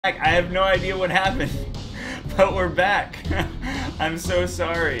I have no idea what happened, but we're back. I'm so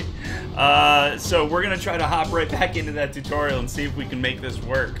sorry. So we're gonna try to hop right back into that tutorial and see if we can make this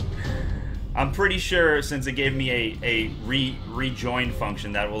work. I'm pretty sure, since it gave me a rejoin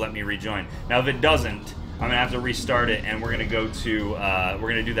function, that will let me rejoin. Now if it doesn't, I'm gonna have to restart it, and we're gonna go to we're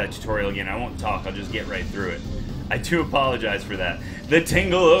gonna do that tutorial again. I won't talk, I'll just get right through it. I do apologize for that. The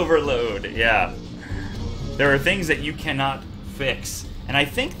tingle overload, yeah. There are things that you cannot fix. And I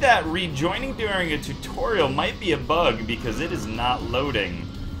think that rejoining during a tutorial might be a bug because it is not loading.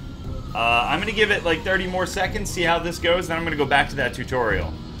 I'm going to give it like 30 more seconds, see how this goes, then I'm going to go back to that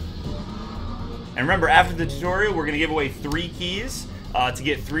tutorial. And remember, after the tutorial, we're going to give away 3 keys to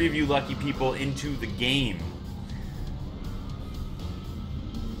get 3 of you lucky people into the game.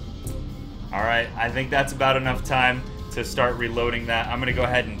 Alright, I think that's about enough time to start reloading that. I'm going to go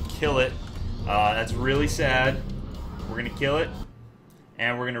ahead and kill it. That's really sad. We're going to kill it.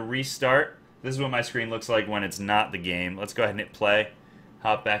 And we're going to restart. This is what my screen looks like when it's not the game. Let's go ahead and hit play.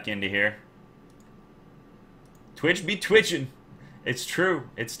 Hop back into here. Twitch be twitching. It's true.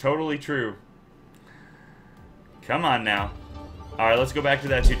 It's totally true. Come on now. Alright, let's go back to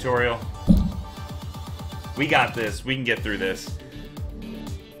that tutorial. We got this. We can get through this.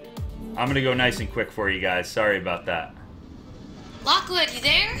 I'm going to go nice and quick for you guys. Sorry about that. Lockwood, you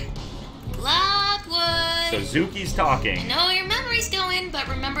there? Lockwood! So Zuki's talking. I know your memory's going, but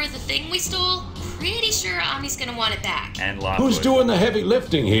remember the thing we stole? Pretty sure Omni's gonna want it back. And Lockwood. Who's doing the heavy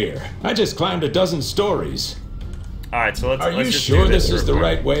lifting here? I just climbed a dozen stories. Alright, so let's Are let's you just sure do this is the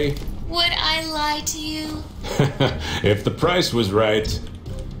right way? Would I lie to you? If the price was right.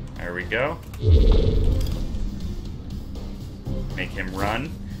 There we go. Make him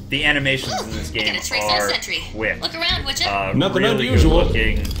run. The animations in this game are quick. Look around, would ya? Nothing really unusual.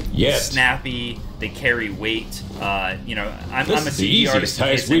 Good looking, Yet. Snappy. They carry weight. You know, I'm This a is the CG artist. easiest In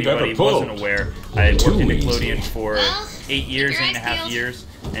case heist we've anybody ever pulled. wasn't aware, I worked Too in easy. Nickelodeon for Well, 8 years, your 8 and a eyes half peeled. years,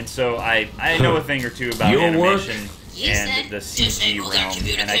 and so I know a thing or two about Your work? animation You and said the CG disable their realm, and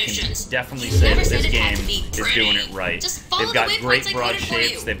I can communications. definitely You say never that said this it had game to be is pretty. doing it right. Just follow They've got the great waypoints I broad coded for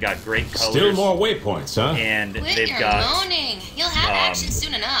shapes. you. They've got great colors. Still more waypoints, huh? And Quit they've your got moaning. You'll have action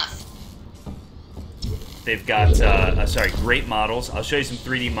soon enough. They've got, great models. I'll show you some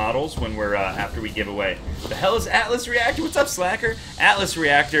 3D models when we're, after we give away. The hell is Atlas Reactor? What's up, Slacker? Atlas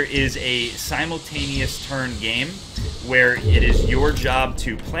Reactor is a simultaneous turn game where it is your job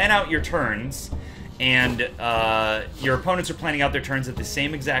to plan out your turns, and your opponents are planning out their turns at the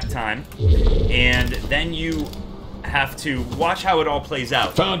same exact time, and then you have to watch how it all plays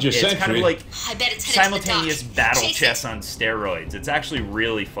out. Found your It's kind sentry. of like I bet it's headed simultaneous to the dock. battle Chase chess it. on steroids. It's actually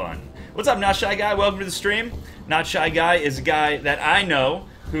really fun. What's up, Not Shy Guy? Welcome to the stream. Not Shy Guy is a guy that I know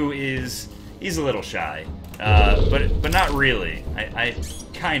who he's a little shy, but not really. I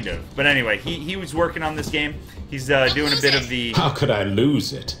kind of. But anyway, he was working on this game. He's doing a bit of the How could I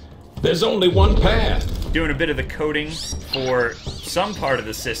lose it? There's only one path. doing a bit of the coding for some part of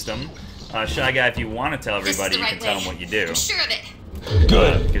the system. Shy Guy, if you want to tell This is everybody, the you right can tell way. them what you do. I'm sure of it.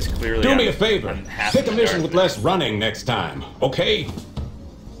 Good. Because clearly Do me a I'm favor. half Pick a in the mission dark with with less this. running next time, okay?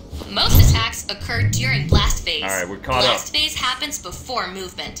 Most attacks occur during blast phase. Alright, we're caught blast up. phase happens before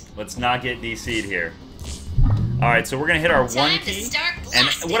movement. Let's not get DC'd here. Alright, so we're going to hit our Time 1 to key. start And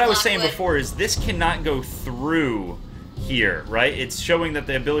blasting, what I was saying Lockwood. before is this cannot go through here, right? It's showing that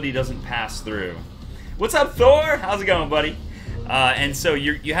the ability doesn't pass through. What's up, Thor? How's it going, buddy? And so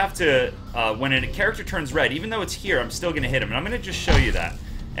you have to, when a character turns red, even though it's here, I'm still going to hit him. And I'm going to just show you that.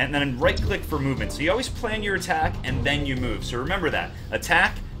 And then right-click for movement. So you always plan your attack, and then you move. So remember that.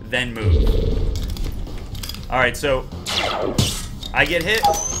 Attack, then move. Alright, so I get hit,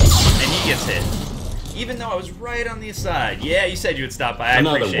 and he gets hit. Even though I was right on the side. Yeah, you said you would stop by. I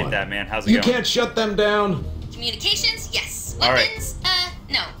Another appreciate one. that, man. How's it You going? can't shut them down. Communications, yes. All right. Weapons,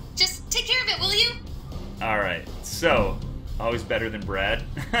 no. Just take care of it, will you? Alright, so, always better than Brad.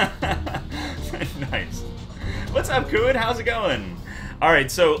 Nice. What's up, Kuid? How's it going?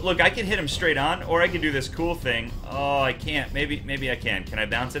 Alright, so, look, I can hit him straight on, or I can do this cool thing. Oh, I can't. Maybe I can. Can I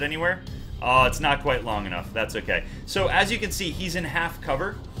bounce it anywhere? Oh, it's not quite long enough. That's okay. So, as you can see, he's in half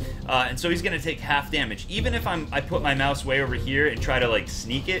cover, and so he's going to take half damage. Even if I put my mouse way over here and try to, like,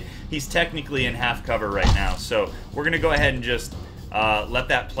 sneak it, he's technically in half cover right now. So, we're going to go ahead and just let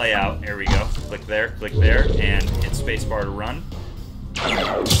that play out. There we go. Click there, and hit spacebar to run.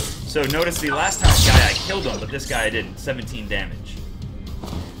 So, notice the last guy I killed him, but this guy I didn't. 17 damage.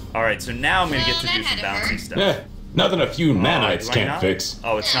 Alright, so now I'm going to get to do some bouncy stuff. Nothing a few Do nanites I can't not? fix.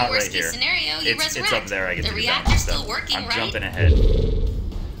 Oh, it's not right worst here. case scenario, you It's resurrect. up there. I get The to do bouncy reactor's stuff. still working, I'm right? jumping ahead.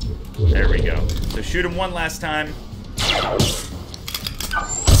 There we go. So shoot him one last time.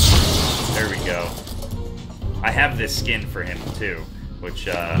 There we go. I have this skin for him, too, which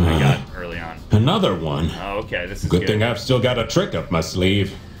I got early on. Another one. Oh, okay, this is Good thing I've still got a trick up my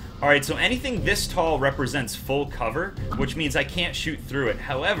sleeve. Alright, so anything this tall represents full cover, which means I can't shoot through it.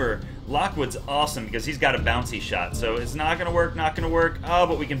 However, Lockwood's awesome because he's got a bouncy shot, so it's not going to work, not going to work. Oh,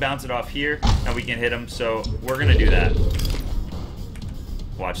 but we can bounce it off here, and we can hit him, so we're going to do that.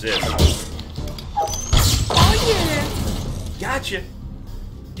 Watch this. Oh, yeah! Gotcha.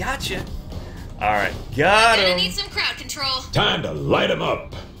 Gotcha. Alright, got him. Gonna need some crowd control. Time to light him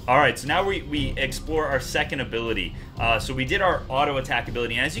up. Alright, so now we explore our second ability. So we did our auto attack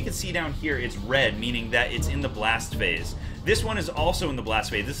ability, and as you can see down here, it's red, meaning that it's in the blast phase. This one is also in the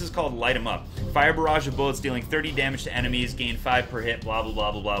blast phase. This is called Light 'em Up. Fire barrage of bullets dealing 30 damage to enemies, gain 5 per hit, blah, blah,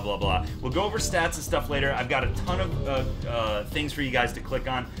 blah, blah, blah, blah, blah. We'll go over stats and stuff later. I've got a ton of things for you guys to click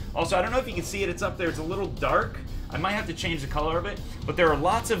on. Also, I don't know if you can see it. It's up there. It's a little dark. I might have to change the color of it, but there are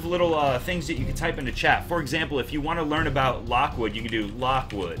lots of little things that you can type into chat. For example, if you want to learn about Lockwood, you can do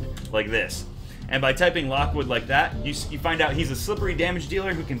Lockwood, like this. And by typing Lockwood like that, you find out he's a slippery damage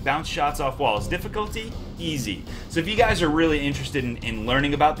dealer who can bounce shots off walls. Difficulty? Easy. So if you guys are really interested in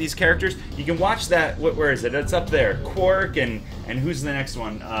learning about these characters, you can watch that, where is it? It's up there. Quark and who's the next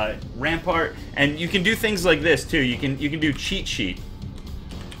one? Rampart. And you can do things like this too. You can do cheat sheet.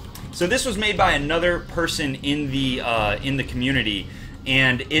 So this was made by another person in the community,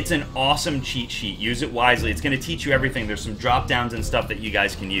 and it's an awesome cheat sheet. Use it wisely. It's going to teach you everything. There's some drop downs and stuff that you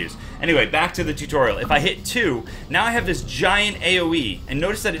guys can use. Anyway, back to the tutorial. If I hit 2, now I have this giant AoE, and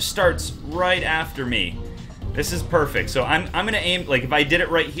notice that it starts right after me. This is perfect. So I'm going to aim, like if I did it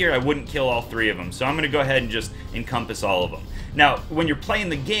right here, I wouldn't kill all 3 of them. So I'm going to go ahead and just encompass all of them. Now, when you're playing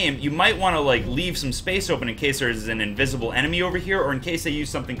the game, you might want to like leave some space open in case there's an invisible enemy over here, or in case they use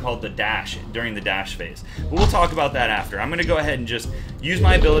something called the dash during the dash phase. But we'll talk about that after. I'm going to go ahead and just use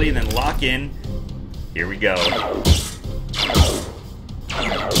my ability and then lock in. Here we go.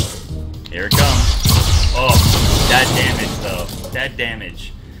 Here it comes. Oh, that damage though. That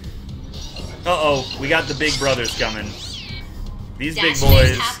damage. Uh-oh, we got the big brothers coming. These big boys. Dash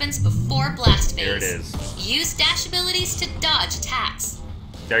phase happens before blast phase. There it is. Use dash abilities to dodge attacks.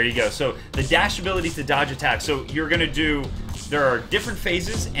 There you go. So the dash ability to dodge attacks. So you're gonna do. There are different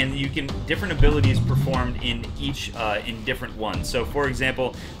phases, and you can different abilities performed in each in different ones. So for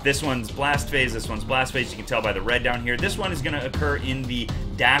example, this one's blast phase. This one's blast phase. You can tell by the red down here. This one is gonna occur in the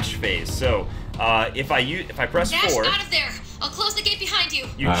dash phase. So if I press Dash 4. out of there. I'll close the gate behind you.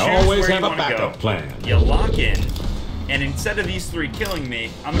 You I choose always where have you a want to backup go. plan. You lock in, and instead of these 3 killing me,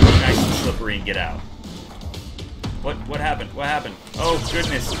 I'm gonna be nice and slippery and get out. What happened? What happened? Oh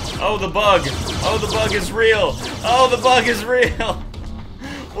goodness! Oh, the bug! Oh, the bug is real! Oh, the bug is real!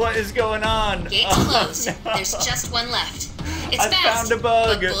 What is going on? Gate's closed. No. There's just one left. It's I fast, found a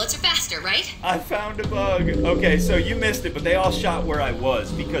bug. but bullets are faster, right? I found a bug. Okay, so you missed it, but they all shot where I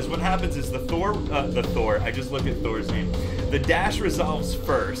was, because what happens is the Thor, I just looked at Thor's name. The dash resolves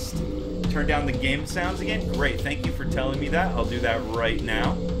first. Turn down the game sounds again. Great, thank you for telling me that. I'll do that right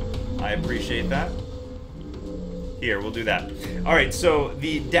now. I appreciate that. Here, we'll do that. Alright, so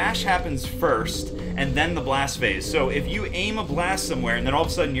the dash happens first, and then the blast phase. So if you aim a blast somewhere, and then all of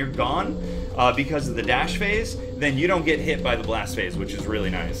a sudden you're gone, because of the dash phase, then you don't get hit by the blast phase, which is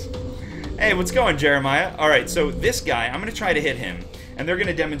really nice. Hey, what's going, Jeremiah? Alright, so this guy, I'm going to try to hit him, and they're going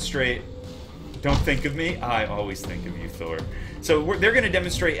to demonstrate... Don't think of me? I always think of you, Thor. So they're going to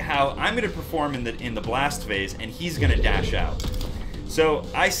demonstrate how I'm going to perform in the blast phase, and he's going to dash out. So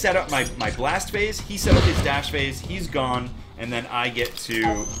I set up my blast phase, he set up his dash phase, he's gone, and then I get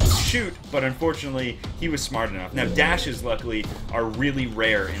to shoot, but unfortunately, he was smart enough. Now, dashes, luckily, are really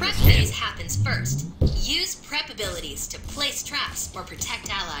rare in Prep this game. phase happens first. Use prep abilities to place traps or protect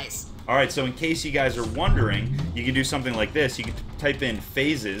allies. Alright, so in case you guys are wondering, you can do something like this. You can type in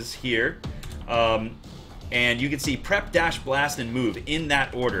phases here, and you can see prep, dash, blast, and move in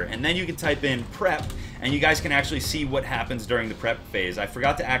that order. And then you can type in prep, and you guys can actually see what happens during the prep phase. I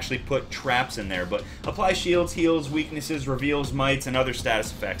forgot to actually put traps in there, but apply shields, heals, weaknesses, reveals, mites, and other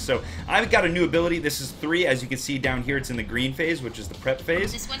status effects. So I've got a new ability. This is 3. As you can see down here, it's in the green phase, which is the prep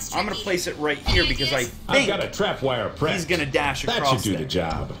phase. This one's I'm going to tricky. place it right here because I I've think got a trap wire prep. he's going to dash That across should do there. the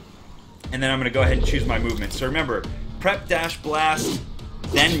job. And then I'm going to go ahead and choose my movement. So remember, prep, dash, blast,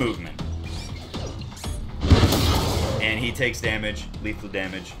 then movement. And he takes damage, lethal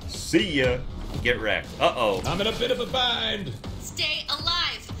damage. See ya. Get wrecked. Uh-oh. I'm in a bit of a bind. Stay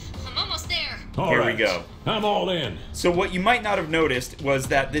alive. I'm almost there. Here we go. I'm all in. So what you might not have noticed was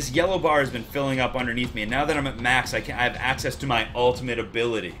that this yellow bar has been filling up underneath me, and now that I'm at max, I have access to my ultimate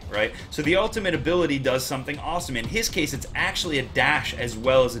ability, right? So the ultimate ability does something awesome. In his case, it's actually a dash as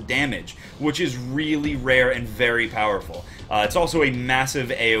well as a damage, which is really rare and very powerful. It's also a massive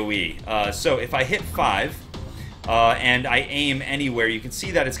AoE. So if I hit 5 and I aim anywhere, you can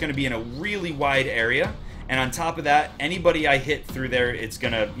see that it's going to be in a really wide area. And on top of that, anybody I hit through there, it's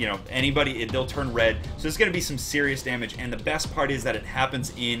gonna, you know, they'll turn red. So it's gonna be some serious damage. And the best part is that it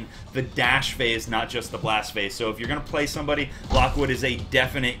happens in the dash phase, not just the blast phase. So if you're gonna play somebody, Lockwood is a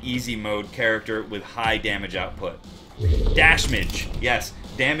definite easy mode character with high damage output. Dashmage, yes,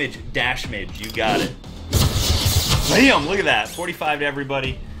 damage dashmage, you got it. Bam, look at that, 45 to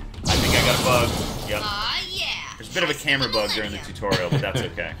everybody. I think I got a bug, yep. Yeah. There's a bit of a camera bug during the tutorial, but that's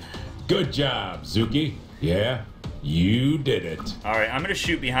okay. Good job, Zuki. Yeah, you did it. All right, I'm going to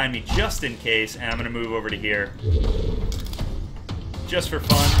shoot behind me just in case, and I'm going to move over to here. Just for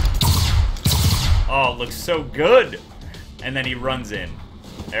fun. Oh, it looks so good. And then he runs in.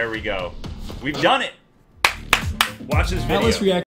 There we go. We've done it. Watch this video. Now let's react.